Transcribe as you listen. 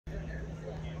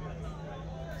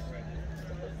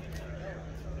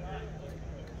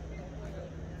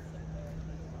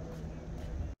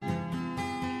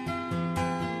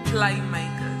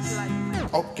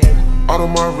Playmakers. Okay. Out of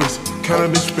my wrist, counted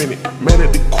and spin it. Man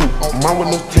at the coupe, mine with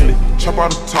no tenant. Chop out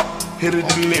the top, hit it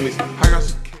the limit. I got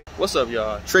some. What's up,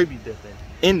 y'all? Trey be dipping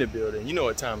in the building. You know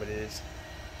what time it is.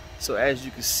 So as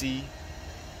you can see,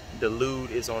 the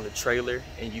Prelude is on the trailer,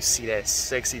 and you see that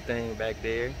sexy thing back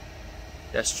there.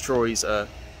 That's Troy's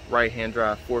right-hand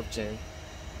drive 4th gen.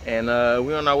 And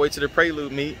we're on our way to the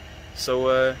Prelude meet.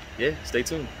 So yeah, stay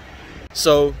tuned.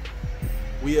 So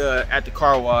we at the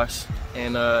car wash,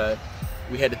 and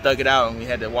we had to thug it out, and we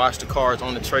had to wash the cars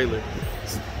on the trailer.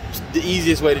 It's the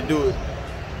easiest way to do it.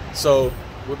 So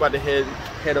we're about to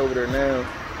head over there now.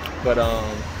 But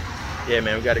yeah,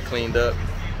 man, we got it cleaned up,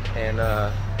 and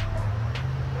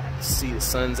see the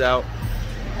sun's out.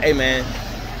 Hey man,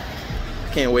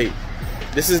 I can't wait.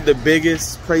 This is the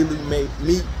biggest Prelude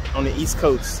meet on the East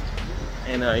Coast,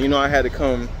 and you know, I had to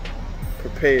come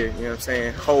prepared. You know what I'm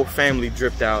saying? Whole family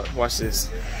dripped out. Watch this.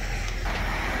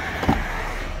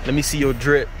 Let me see your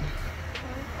drip.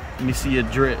 Let me see your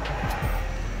drip.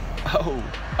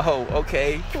 Oh,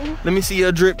 okay. Let me see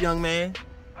your drip, young man.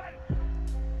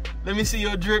 Let me see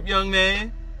your drip, young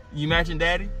man. You matching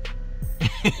daddy?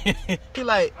 He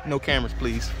like, no cameras,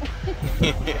 please.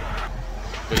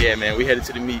 But yeah, man, we headed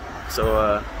to the meet.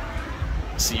 So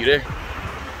see you there.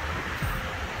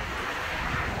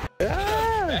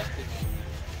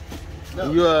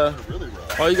 You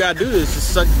all you gotta do is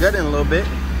just suck the gut in a little bit.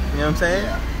 You know what I'm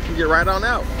saying? You get right on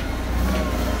out.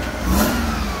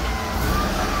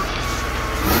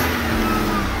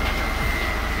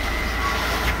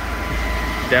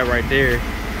 That right there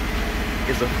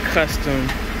is a custom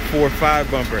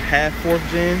 4.5 bumper, half 4th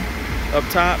gen up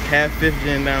top, half 5th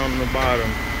gen down on the bottom.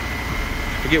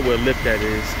 Forget what lip that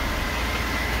is.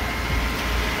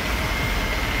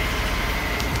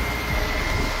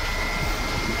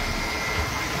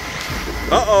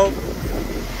 Uh-oh.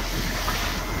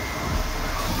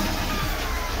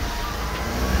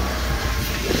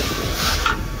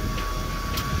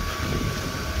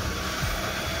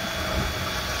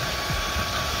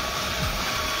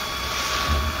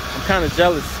 I'm kind of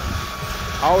jealous.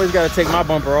 I always got to take my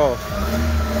bumper off.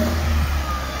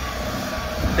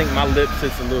 I think my lip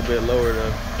sits a little bit lower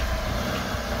though.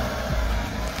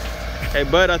 Hey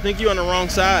bud, I think you're on the wrong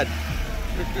side.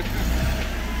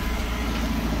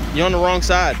 You're on the wrong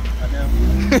side. I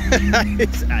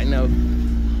know. I know.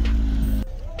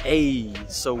 Hey,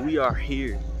 so we are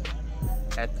here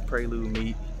at the Prelude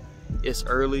meet. It's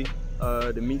early.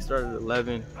 The meet started at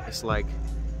 11. It's like,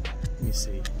 let me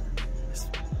see.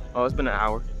 It's been an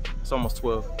hour. It's almost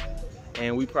 12.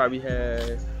 And we probably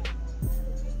had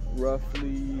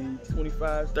roughly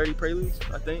 25, 30 Preludes,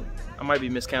 I think. I might be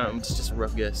miscounting, it's just a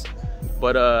rough guess.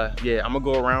 But yeah, I'm gonna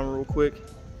go around real quick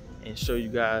and show you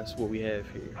guys what we have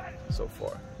here so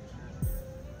far.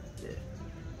 Yeah,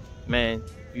 man,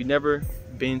 if you've never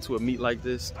been to a meet like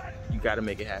this, you gotta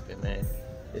make it happen, man.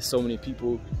 There's so many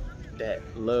people that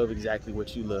love exactly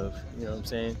what you love, you know what I'm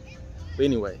saying? But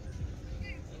anyway,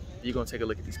 you're gonna take a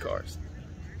look at these cars.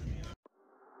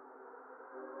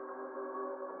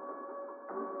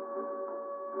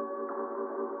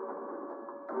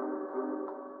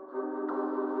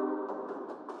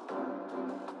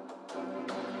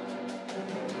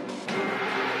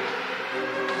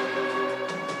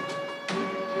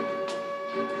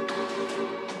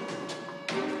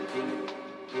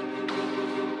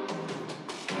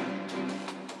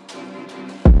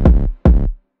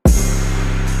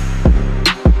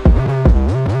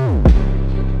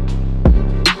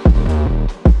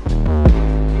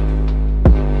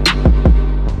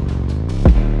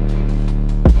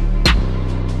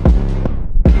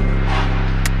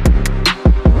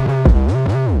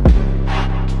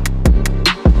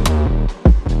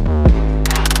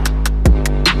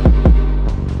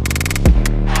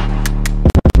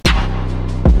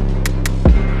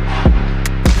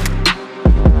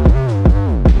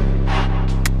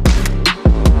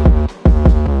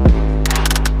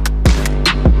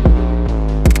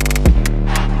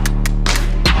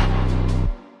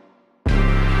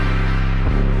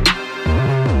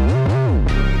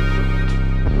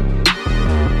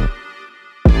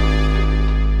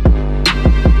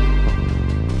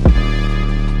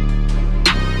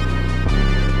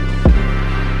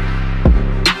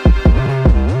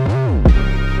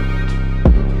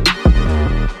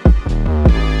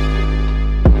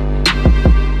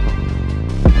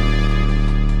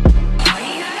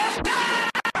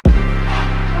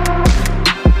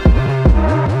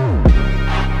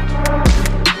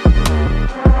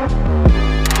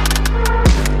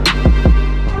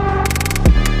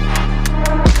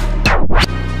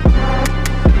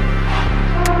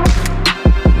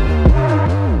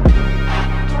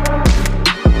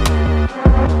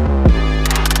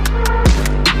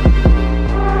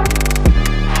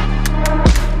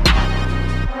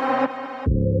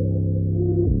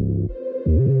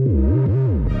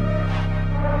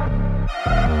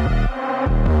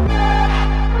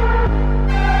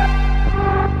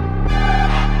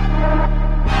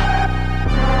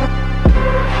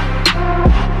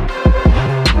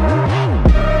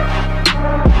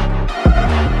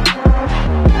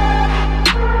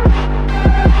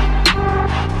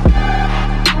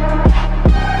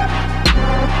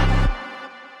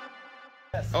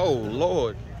 Oh,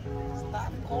 Lord.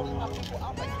 Stop calling my people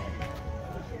out like that.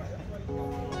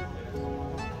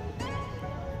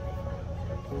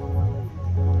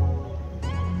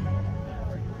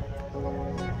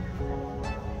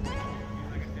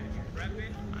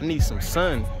 I need some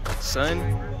sun. Sun?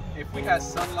 If we had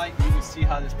sunlight, you would see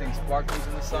how this thing sparkles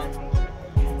in the sun.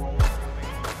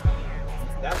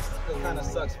 That's what kind of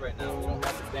sucks right now. We don't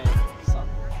have the damn sun.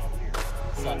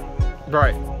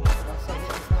 Right.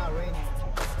 It's not raining.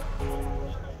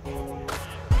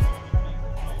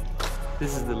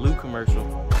 This is the Lou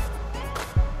commercial.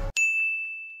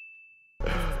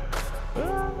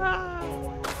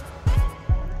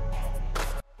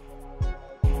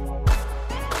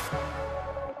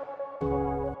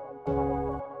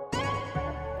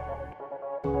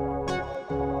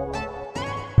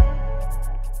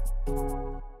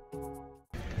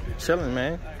 Chilling,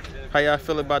 man. How y'all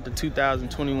feel about the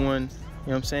 2021, you know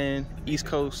what I'm saying, East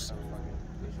Coast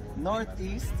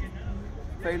Northeast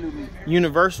Prelude meet.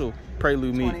 Universal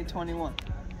Prelude meet? 2021.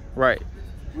 Right.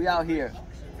 We out here.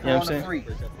 You know what I'm Free.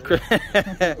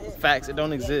 saying? Facts, it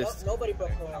don't exist. Nobody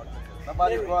brought Corona.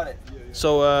 Nobody brought it.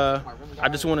 So I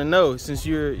just want to know, since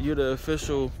you're the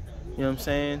official, you know what I'm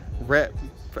saying, rep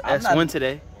for S1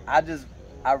 today. I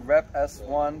rep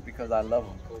S1 because I love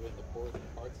them.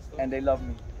 And they love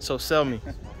me. So sell me.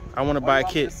 I want to buy a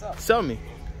kit. Sell me.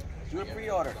 Do a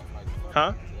pre-order.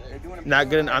 Huh? Not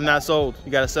good. I'm not sold.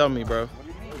 You gotta sell me, bro. What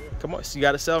do you mean? Come on, you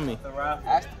gotta sell me.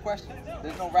 Ask the question.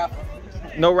 There's no raffle.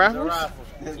 No raffles?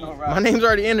 There's no raffle. My name's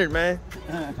already entered, man.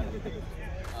 Yeah,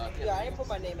 I didn't put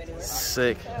my name anywhere.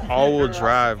 Sick. All-wheel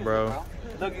drive, bro.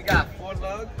 Look, you got 4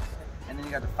 lug, and then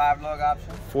you got the 5 lug option.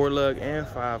 4 lug and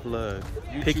 5 lug.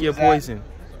 You Pick choose your that. poison.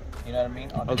 You know what I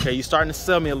mean? Okay, you're starting to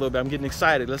sell me a little bit. I'm getting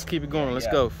excited. Let's keep it going. Let's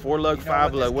go. 4 lug, You know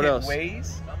 5 lug. this What kit else?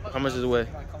 Weighs? How much does it weigh?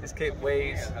 This kit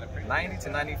weighs 90 to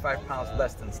 95 pounds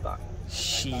less than stock.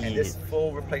 And this Shit.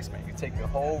 full replacement. You take your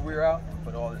whole rear out and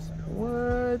put all this in.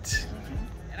 What?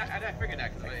 And I figured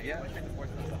that because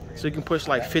So you can push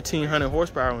like 1,500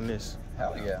 horsepower on this.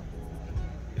 Hell yeah.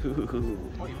 Ooh,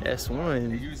 It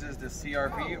S1. uses the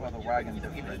CRV or the wagon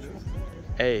differential.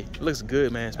 Hey, it looks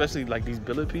good, man. Especially like these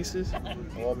billet pieces.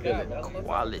 All billet.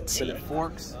 Quality. Billet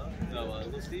forks.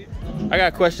 I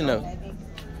got a question though.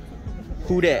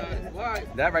 Who that?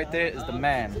 That right there is the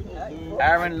man,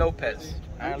 Aaron Lopez.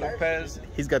 Aaron Lopez,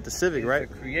 He's got the Civic, right?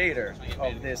 the creator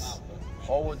of this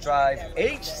all-wheel drive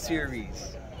H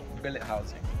series billet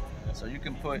housing. So you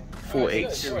can put Full H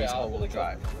H. series all-wheel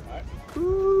drive.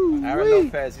 Ooh, Aaron wee.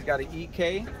 Lopez, he's got an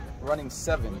EK running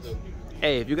 7s.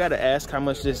 Hey, if you gotta ask how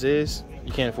much this is,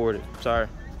 you can't afford it. Sorry.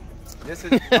 This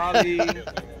is probably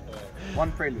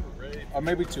 1 Prelude, or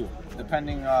maybe 2,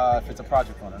 depending if it's a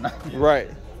project one or not. Right.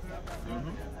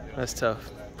 That's tough.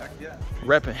 Yeah.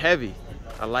 Repping heavy.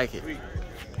 I like it.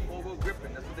 Full-wheel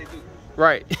gripping, that's what they do.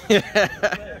 Right.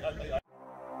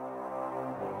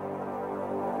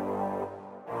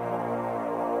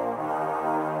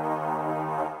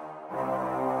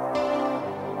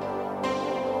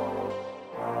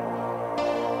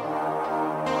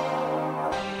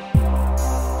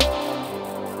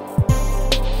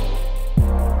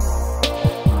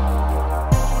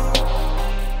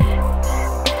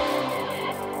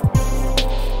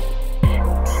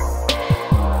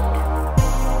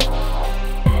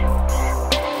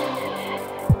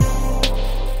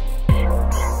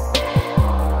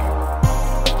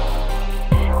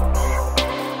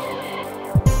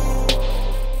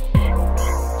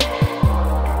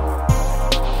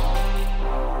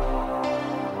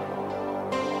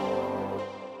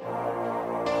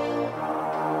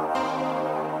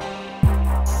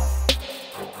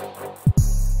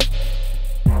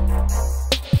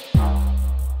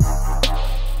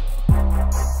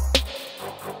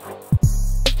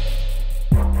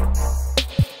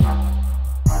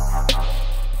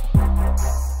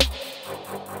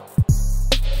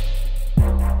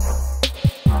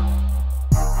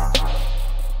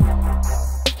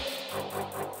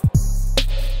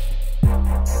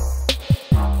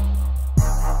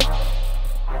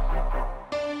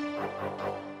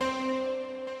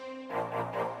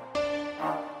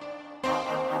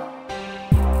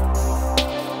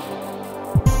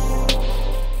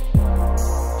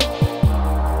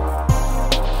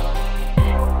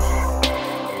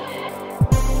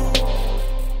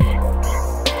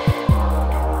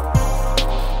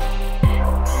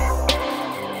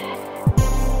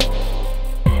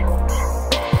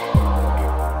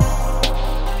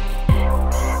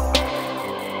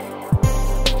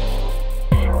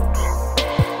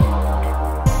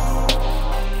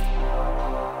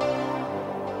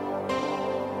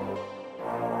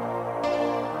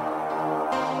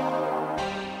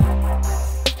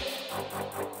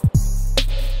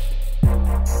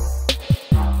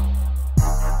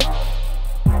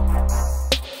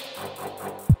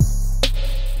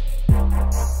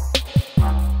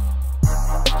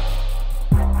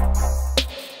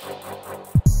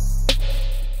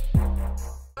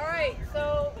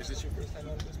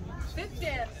 Fifth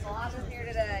gen, a lot of them here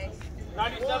today.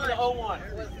 97 to 01.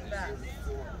 Was the best.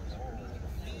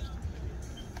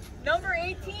 Number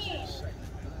 18.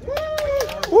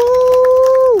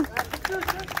 Woo!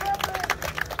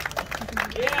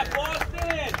 Yeah, Boston! I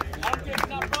don't care if it's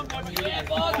not from there, but yeah,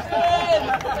 Boston!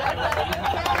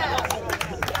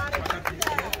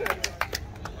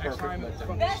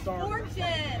 Best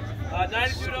fortune.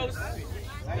 92 to 06.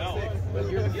 No.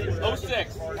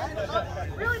 06.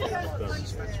 Really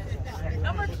depends.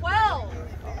 Number 12.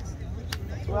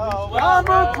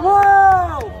 Number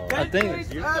 12! I think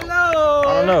it's you. Hello!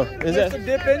 I don't know. Is that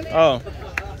dipping? Oh,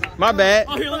 my bad.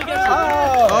 Oh, here, let me get you.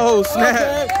 Oh,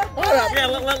 snap. Yeah,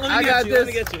 let me I get got you. this. Let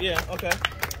me get you. Yeah, okay.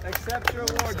 Accept your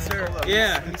award, sir.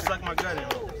 Yeah. You suck my gut in.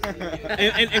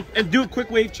 And do a quick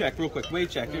wave check, real quick. Wave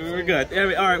check. We're good.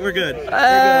 All right, we're good. Hey!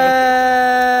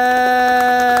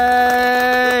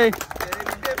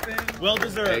 Well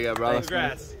deserved. There you go, bro.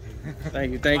 Congrats.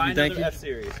 Thank you.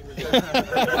 F-series.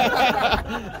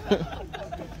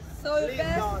 So the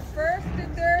best first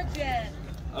and third gen.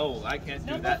 Oh, I can't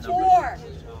do Number that 4. number.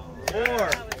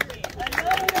 4.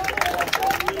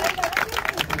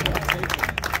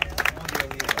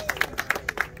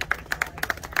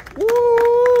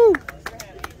 Woo!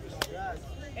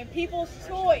 And People's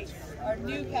Choice, our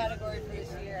new category for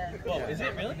this year. Whoa, is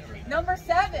it really? Number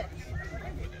 7.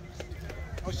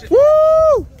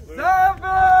 Woo! 7!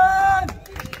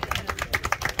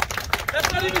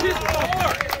 That's not even his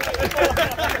score!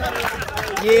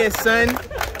 Yeah, son.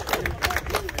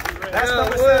 That's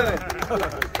number 7.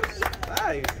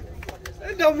 Nice.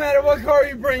 It don't matter what car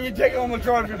you bring, you take home a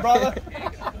trophy, brother.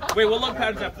 Wait, what lug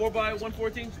pattern is that?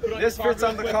 4x114? This fits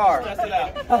on the car. Test it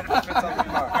out. Fits on the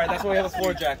car. Alright, that's why we have a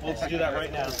floor jack. We'll just do that right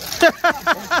now.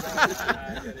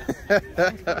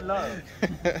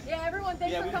 Yeah, everyone,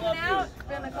 thanks for coming out. It's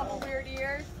been a couple weird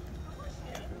years.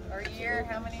 Or a year.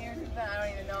 How many years has it been? I don't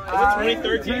even know.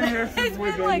 Is it 2013? It's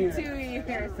been like 2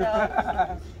 years,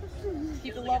 so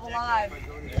keep the love alive.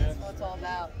 That's what it's all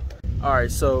about. All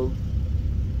right, so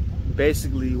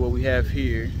basically what we have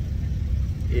here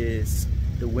is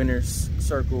the winner's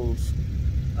circles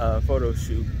photo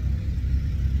shoot.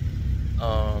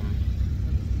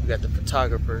 We got the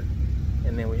photographer,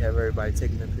 and then we have everybody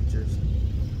taking the pictures.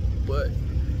 But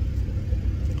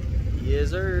yes,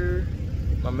 sir,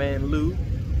 my man Lou, you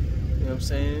know what I'm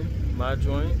saying? My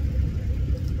joint,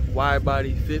 wide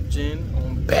body 5th gen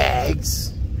on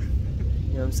bags,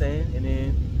 you know what I'm saying? And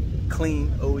then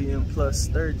clean OEM plus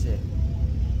 3rd gen.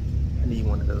 I need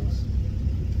one of those.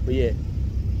 But yeah,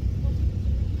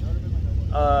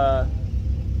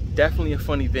 definitely a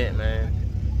fun event, man.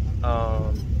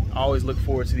 I always look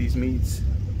forward to these meets,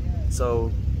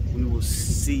 so we will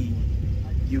see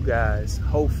you guys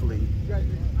hopefully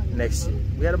next year.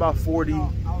 We had about 40,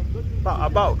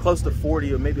 about close to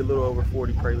 40, or maybe a little over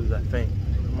 40 Preludes, I think.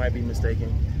 I might be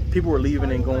mistaken. People were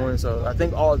leaving and going, so I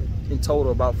think all in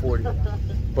total about 40.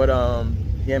 But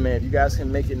yeah, man, if you guys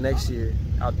can make it next year,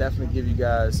 I'll definitely give you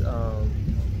guys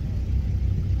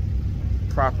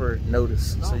proper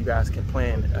notice so you guys can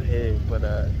plan ahead. But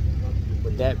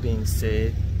with that being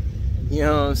said, you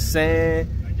know what I'm saying?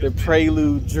 The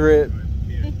Prelude drip.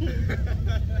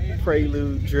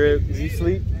 Prelude drip. Is he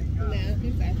asleep? No,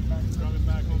 he's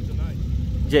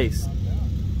Jace.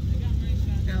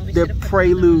 The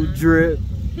Prelude drip.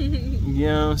 You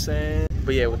know what I'm saying?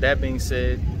 But yeah, with that being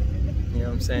said, you know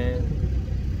what I'm saying?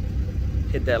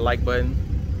 Hit that like button,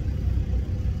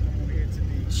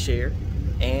 share,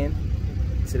 and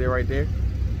see that right there?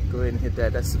 Go ahead and hit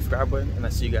that subscribe button, and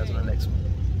I'll see you guys on the next one.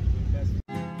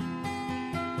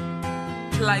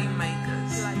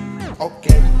 Playmakers.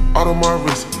 Okay, out of my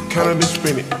wrist, counting and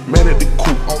spin it. Man at the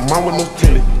coupe, mine with no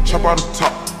tenant. Chop out the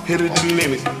top, hit it the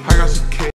limit. I got some